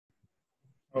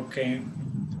Okay.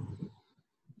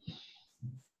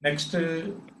 Next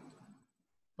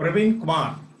Praveen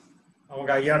Kumar அவங்க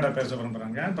ஐயாட்ட பேச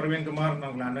விரும்புறாங்க. பிரவீன் குமார் நான்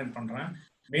உங்களை அன்வைட் பண்றேன்.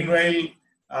 மீன்வைல்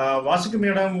வாசுகி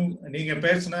மேடம், நீங்க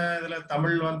பேசின இதுல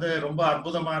தமிழ் வந்து ரொம்ப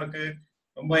அற்புதமா இருக்கு,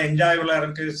 ரொம்ப என்ஜாயபிளா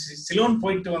இருக்கு, சிலோன்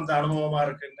போயிட்டு வந்த அனுபவமா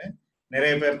இருக்குன்னு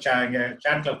நிறைய பேர்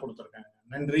சாட்ல கொடுத்துருக்காங்க.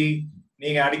 நன்றி.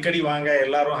 நீங்க அடிக்கடி வாங்க,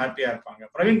 எல்லாரும் ஹாப்பியா இருப்பாங்க.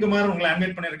 பிரவீன் குமார் உங்களை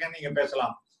அன்வைட் பண்ணிருக்கேன், நீங்க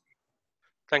பேசலாம்.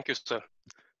 Thank you sir.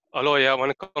 ஹலோ ஐயா,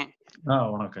 வணக்கம்.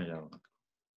 வணக்கம் ஐயா.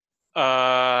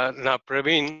 நான்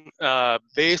பிரவீன்,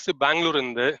 பேஸ் பெங்களூர்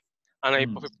இருந்து, ஆனா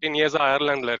இப்போ 15 இயர்ஸ்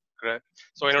அயர்லாண்ட்ல இருக்கிறேன்.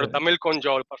 ஸோ என்னோட தமிழ்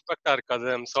கொஞ்சம் பர்ஃபெக்டா இருக்காது,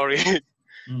 ஐம் சாரி.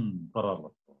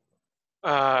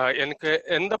 எனக்கு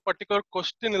எந்த பர்டிகுலர்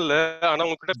கொஸ்டின் இல்ல, ஆனா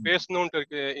உங்ககிட்ட பேசணும்னு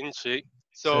இருந்துச்சு.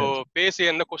 ஸோ பேசி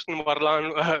என்ன கொஸ்டின்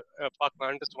வரலான்னு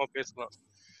பார்க்கலான்ட்டு சும்மா பேசலாம்.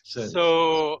 ஸோ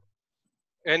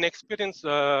என் எக்ஸ்பீரியன்ஸ்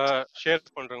ஷேர்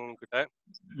பண்றேன் உங்ககிட்ட.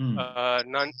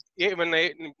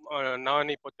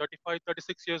 நான் இப்போ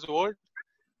 35-36 இயர்ஸ் ஓல்ட்.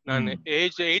 நான்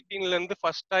ஏஜ் 18ல இருந்து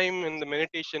ஃபர்ஸ்ட் டைம் இந்த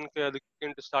மெடிடேஷனுக்கு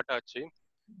அதுக்கு ஸ்டார்ட் ஆச்சு.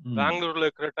 பெங்களூர்ல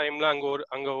இருக்கிற டைம்ல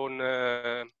அங்க ஒன்னு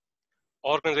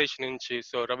ஆர்கனைசேஷன் இருந்துச்சு.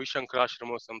 ஸோ ரவிசங்கர்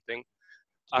ஆசிரமோ சம்திங்,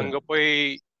 அங்க போய்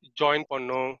ஜாயின்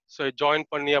பண்ணோம். ஸோ ஜாயின்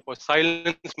பண்ணி அப்போ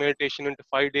சைலன்ஸ் மெடிடேஷன்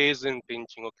 5 days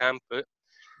இருந்துச்சுங்க கேம்ப்.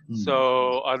 ஸோ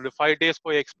அது 5 days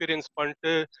போய் எக்ஸ்பீரியன்ஸ்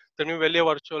பண்ணிட்டு திரும்பி வெளியே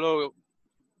வரச்சோலோ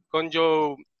கொஞ்சம்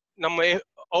நம்ம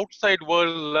அவுட் சைட்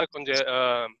வேர்ல்ட்ல கொஞ்சம்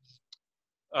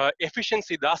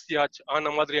எஃபிஷியன்சி ஜாஸ்தி ஆச்சு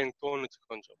ஆன மாதிரி எனக்கு தோணுச்சு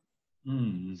கொஞ்சம்.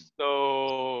 ஸோ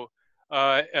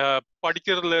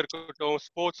படிக்கிறதுல இருக்கட்டும்,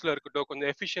 ஸ்போர்ட்ஸ்ல இருக்கட்டும், கொஞ்சம்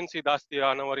எஃபிஷியன்சி ஜாஸ்தி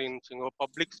ஆன மாதிரி இருந்துச்சுங்க.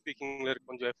 பப்ளிக் ஸ்பீக்கிங்ல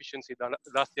கொஞ்சம் எஃபிஷியன்சி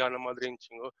ஜாஸ்தி ஆன மாதிரி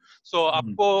இருந்துச்சுங்க. ஸோ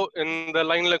அப்போ இந்த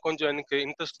லைன்ல கொஞ்சம் எனக்கு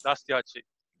இன்ட்ரெஸ்ட் ஜாஸ்தி ஆச்சு.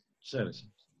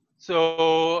 ஸோ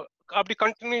அப்படி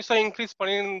கண்டினியூஸா இன்க்ரீஸ்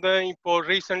பண்ணியிருந்தேன். இப்போ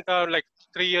ரீசெண்டா like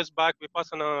 3 years back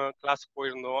Vipassana class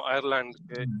போயிருந்தோம்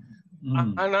அயர்லாண்டுக்கு.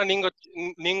 ஆனா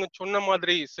நீங்க சொன்ன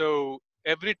மாதிரி ஸோ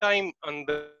எவ்ரி டைம்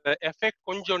அந்த எஃபெக்ட்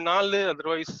கொஞ்சம் நாள்,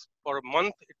 அதர்வைஸ் ஃபார்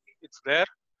மந்த் இட்ஸ்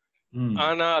தேர்.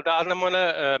 ஆனா அது அந்த மாதிரி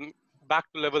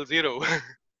பேக் டு லெவல் 0.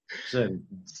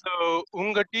 ஸோ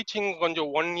உங்க டீச்சிங் கொஞ்சம்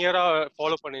 1 year-ஆ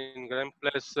ஃபாலோ பண்ணிருக்கேன்.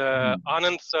 Plus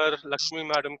Anand sir, Lakshmi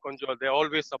madam கொஞ்சம் they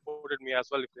always supported me as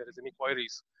well if there is any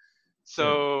queries. So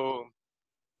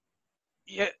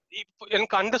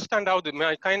எனக்கு அண்டர்ஸ்டாண்ட் ஆகுது.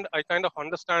 I kind of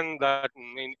understand that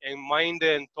N mind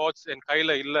and thoughts என்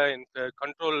கையில இல்ல, எனக்கு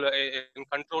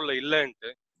கண்ட்ரோல்ல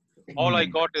இல்லன்ட்டு. All I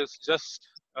got is just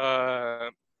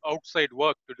outside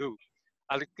work to do.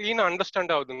 அது கிளீனா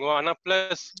understand ஆகுதுங்க. ஆனா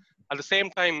plus at the same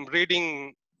time reading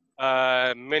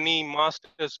many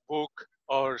masters book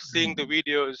or seeing the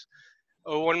videos,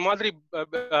 one madri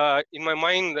in my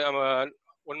mind,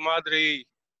 one madri,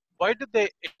 why did they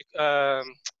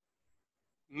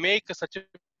make such a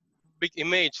big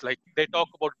image? Like they talk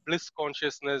about bliss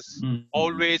consciousness,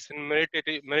 always in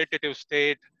meditative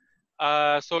state.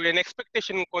 So an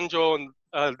expectation konjam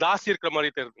daasi irukra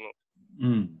mari therudum.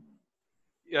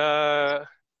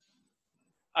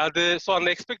 அது so அந்த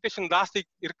expectation ஜாஸ்தி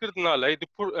இருக்கிறதுனால இது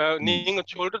நீங்க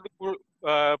சொல்றது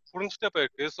புரிஞ்சுட்டே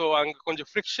போயிருக்கு. So அங்க கொஞ்சம்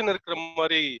ஃப்ரிக்ஷன் இருக்கிற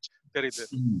மாதிரி தெரியுது.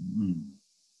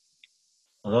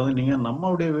 அதாவது நீங்க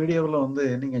நம்மளுடைய வீடியோவில் வந்து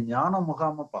நீங்க ஞான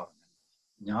முகாம பாருங்க.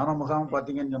 ஞான முகாம்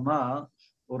பாத்தீங்கன்னு சொன்னா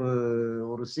ஒரு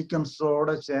ஒரு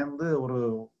சீக்வன்ஸோட சேர்ந்து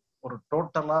ஒரு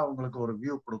டோட்டலா உங்களுக்கு ஒரு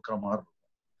வியூ கொடுக்குற மாதிரி இருக்கும்.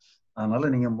 அதனால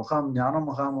நீங்க ஞான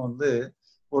முகாம் வந்து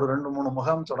ஒரு 2-3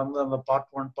 முகாம் தொடர்ந்து அந்த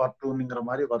பார்ட் 1 பார்ட் 2ங்கிற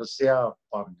மாதிரி வரிசையா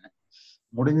பாருங்க.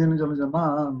 முடிஞ்சுன்னு சொன்னா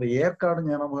இந்த ஏற்காடு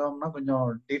ஞான முகாம்னா கொஞ்சம்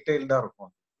டீட்டெயில்டா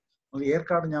இருக்கும்.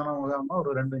 ஏற்காடு ஞான முகாம்னா ஒரு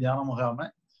 2 ஞான முகாம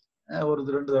ஒரு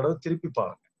 2 தடவை திருப்பி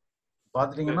பாருங்க.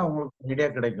 பாத்துட்டீங்கன்னா உங்களுக்கு ஐடியா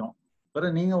கிடைக்கும்.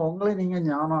 பிறகு நீங்க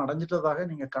ஞானம் அடைஞ்சிட்டதாக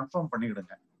நீங்க கன்ஃபார்ம்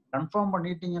பண்ணிடுங்க. கன்ஃபார்ம்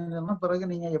பண்ணிட்டீங்கன்னு சொன்னா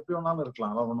பிறகு நீங்க எப்படி வேணாலும்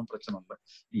இருக்கலாம், அதான் ஒன்றும் பிரச்சனை இல்லை.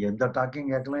 எந்த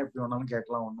டாக்கையும் கேட்கலாம், எப்படி வேணாலும்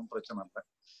கேட்கலாம், ஒன்றும் பிரச்சனை இல்லை.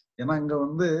 ஏன்னா இங்க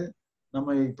வந்து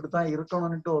நம்ம இப்படித்தான்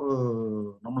இருக்கணும்னுட்டு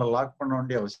நம்மளை லாக் பண்ண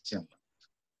வேண்டிய அவசியம் இல்லை.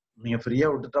 நீங்க ஃப்ரீயா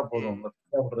விட்டுட்டா போதும்.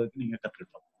 ஃப்ரீயா விடுறதுக்கு நீங்க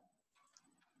கற்றுக்கலாம்.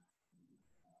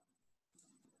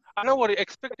 ஆனா ஒரு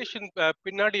எக்ஸ்பெக்டேஷன்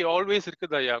பின்னாடி ஆல்வேஸ்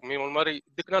இருக்குது ஐயா. ஒரு மாதிரி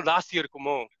இதுக்குன்னா ஜாஸ்தி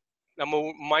இருக்குமோ, நம்ம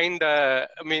மைண்ட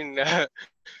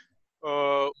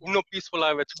இன்னும்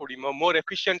பீஸ்ஃபுல்லா வச்சுக்க முடியுமோ, மோர்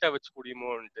எஃபிஷியன்டா வச்சுக்க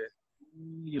முடியுமோன்ட்டு.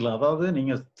 இல்ல, அதாவது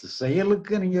நீங்க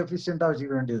செயலுக்கு நீங்க எஃபிஷியன்டா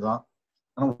வச்சுக்க வேண்டியதுதான்.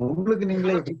 ஆனா உங்களுக்கு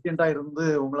நீங்களே எஃபிஷியன்டா இருந்து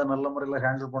உங்களை நல்ல முறையில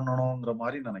ஹேண்டில் பண்ணணுங்கிற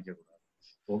மாதிரி நினைக்க கூடாது.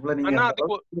 உங்களை நீங்க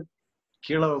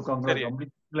கீழே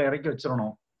கம்ப்ளீட்ல இறக்கி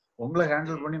வச்சிடணும். உங்களை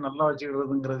ஹேண்டில் பண்ணி நல்லா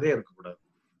வச்சுக்கிறதுங்கிறதே இருக்கக்கூடாது.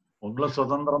 உங்களை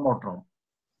சுதந்திரமா விட்டுறணும்.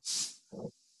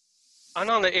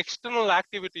 ஆனா அந்த எக்ஸ்டர்னல்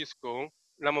ஆக்டிவிட்டிஸ்க்கும்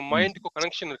நம்ம மைண்டுக்கும்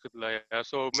கனெக்ஷன் இருக்குது இல்லையா?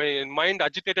 ஸோ மைண்ட்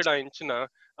அஜிடேட்டட் ஆயிடுச்சுன்னா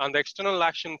அந்த எக்ஸ்டர்னல்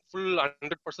ஆக்ஷன் ஃபுல்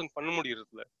 100% பண்ண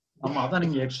முடியறதுல. ஆமா, அதான்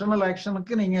நீங்க எக்ஸ்டர்னல்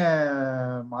ஆக்ஷனுக்கு நீங்க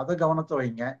அத கவனத்தை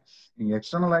வைங்க. நீங்க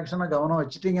எக்ஸ்டர்னல் ஆக்ஷனை கவனம்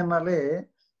வச்சுட்டீங்கன்னாலே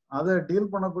அதை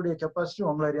டீல் பண்ணக்கூடிய கெப்பாசிட்டி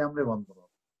உங்களை அறியாமலே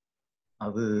வந்துடும்.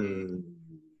 அது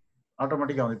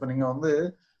ஆட்டோமேட்டிக்கா இப்ப நீங்க வந்து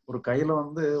ஒரு கையில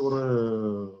வந்து ஒரு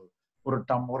ஒரு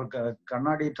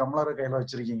கண்ணாடி டம்ளரை கையில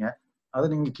வச்சிருக்கீங்க, அதை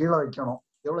நீங்க கீழே வைக்கணும்,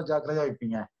 எவ்வளவு ஜாக்கிரதையா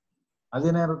வைப்பீங்க? அதே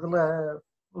நேரத்துல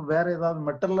வேற ஏதாவது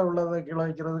மெட்டல்ல உள்ளதை கீழே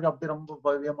வைக்கிறதுக்கு அப்படி ரொம்ப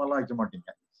பவியமெல்லாம் வைக்க மாட்டீங்க.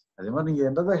 அதே மாதிரி நீங்க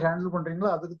எந்ததை ஹேண்டில் பண்றீங்களோ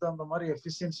அதுக்கு தகுந்த மாதிரி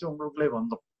எஃபிஷியன்சி உங்களுக்குள்ளே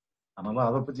வந்துடும். அதனால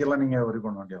அதை பத்தி எல்லாம் நீங்க வரி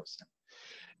பண்ண வேண்டிய அவசியம்.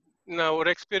 நான் ஒரு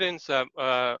எக்ஸ்பீரியன்ஸ்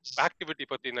ஆக்டிவிட்டி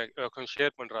பத்தி நான் கொஞ்சம்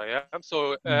ஷேர் பண்றேன். ஸோ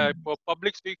இப்போ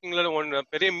பப்ளிக் ஸ்பீக்கிங்ல ஒன்று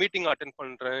பெரிய meeting attend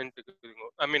பண்றேன்ட்டு,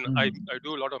 I mean I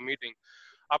do lot of meeting.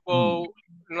 அப்போ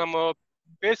நம்ம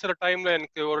பேசுற டைம்ல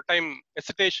எனக்கு ஒரு டைம்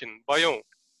ஹெசிடேஷன், பயம்.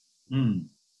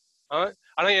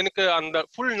 ஆனா எனக்கு அந்த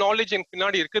ஃபுல் நாலேஜ் எனக்கு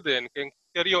பின்னாடி இருக்குது, எனக்கு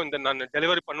தெரியும் இந்த நான்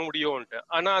டெலிவரி பண்ண முடியும்ட்டு.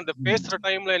 ஆனா அந்த பேசுற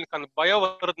டைம்ல எனக்கு அந்த பயம்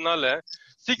வர்றதுனால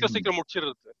சீக்கிரம்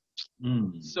முடிச்சிடுறது.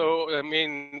 ஸோ ஐ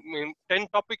மீன் 10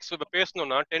 டாபிக்ஸ்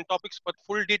பேசணும்னா 10 டாபிக்ஸ் பத்தி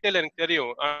ஃபுல் டீடைல் எனக்கு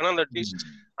தெரியும். ஆனா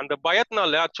அந்த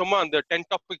பயத்தினால சும்மா அந்த 10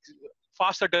 டாபிக்ஸ்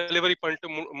ஃபாஸ்டா டெலிவரி பண்ணிட்டு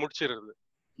முடிச்சிடுறது.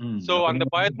 ஸோ அந்த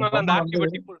பயத்தினால அந்த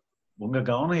ஆக்டிவிட்டி உங்க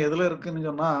கவனம் எதுல இருக்குன்னு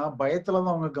சொன்னா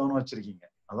பயத்துலதான் உங்க கவனம் வச்சிருக்கீங்க.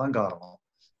 அதான் காரணம்.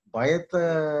 பயத்தை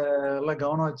எல்லாம்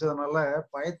கவனம் வச்சதுனால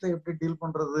பயத்தை எப்படி டீல்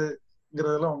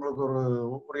பண்றதுங்கிறதுல உங்களுக்கு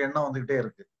ஒரு எண்ணம் வந்துகிட்டே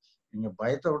இருக்கு. நீங்க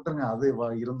பயத்தை விட்டுருங்க, அது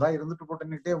இருந்தா இருந்துட்டு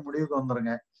போட்டுன்னுட்டே முடிவுக்கு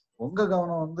வந்துருங்க. உங்க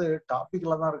கவனம் வந்து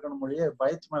டாபிக்ல தான் இருக்கணும் மொழியே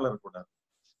பயத்து மேல இருக்கக்கூடாது.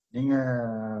 நீங்க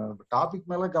டாபிக்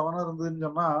மேல கவனம் இருந்ததுன்னு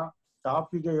சொன்னா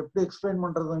டாபிக்கை எப்படி எக்ஸ்பிளைன்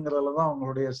பண்றதுங்கிறதுலதான்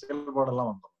உங்களுடைய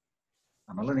செயல்பாடெல்லாம் வந்துடும்.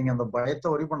 அதனால நீங்க அந்த பயத்தை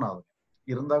ஒரி பண்ணாதுங்க,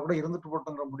 இருந்தா கூட இருந்துட்டு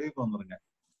போட்டுங்கிற முடிவுக்கு வந்துருங்க.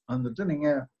 வந்துட்டு நீங்க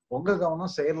உங்க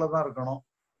கவனம் செயல்ல தான் இருக்கணும்,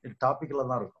 டாபிக்ல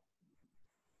தான் இருக்கும்.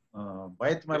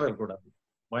 பயத்து மேல இருக்கக்கூடாது.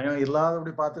 பயம்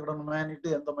இல்லாதபடி பாத்துக்கிடணுமேனிட்டு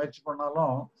எந்த முயற்சி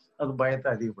பண்ணாலும் அது பயத்தை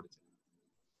அதிகப்படுத்து.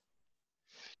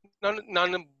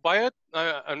 நான்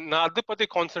அதை பத்தி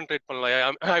கான்சென்ட்ரேட்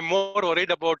பண்ணலாம். ஐ மோர்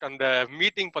வரிட் அபவுட் அந்த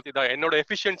மீட்டிங் பத்தி தான், என்னோட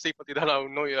எஃபிஷியன்சி பத்தி தான் நான்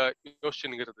இன்னும்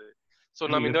யோசிச்சுங்கிறது. சோ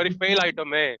நம்ம இந்த மாதிரி ஃபெயில்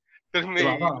ஆயிட்டோமே, திரும்பி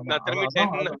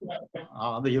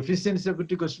அந்த எஃபிஷியன்சியை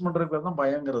பற்றி கொஸ்டின் பண்றதுக்கு தான்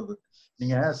பயங்கிறது.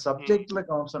 நீங்க சப்ஜெக்ட்ல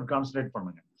கான்சென்ட்ரேட்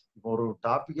பண்ணுங்க. இப்போ ஒரு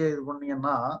டாபிக்கை இது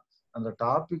பண்ணீங்கன்னா அந்த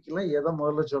டாபிக்ல எதை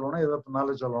முதல்ல சொல்லணும் எதை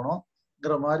பின்னால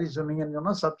சொல்லணும்ங்கிற மாதிரி சொன்னீங்கன்னு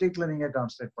சொன்னா சப்ஜெக்ட்ல நீங்க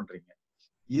கான்சென்ட்ரேட் பண்றீங்க.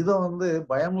 இதை வந்து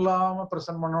பயம் இல்லாம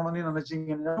பிரசன்ட் பண்ணணும்னு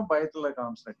நினைச்சீங்கன்னா பயத்துல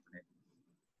கான்சென்ட்ரேட் பண்ணி,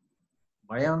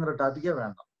 பயங்கிற டாபிக்கே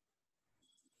வேண்டாம்.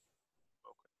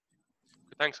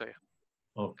 தேங்க்ஸ் ஐயா.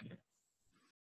 ஓகே.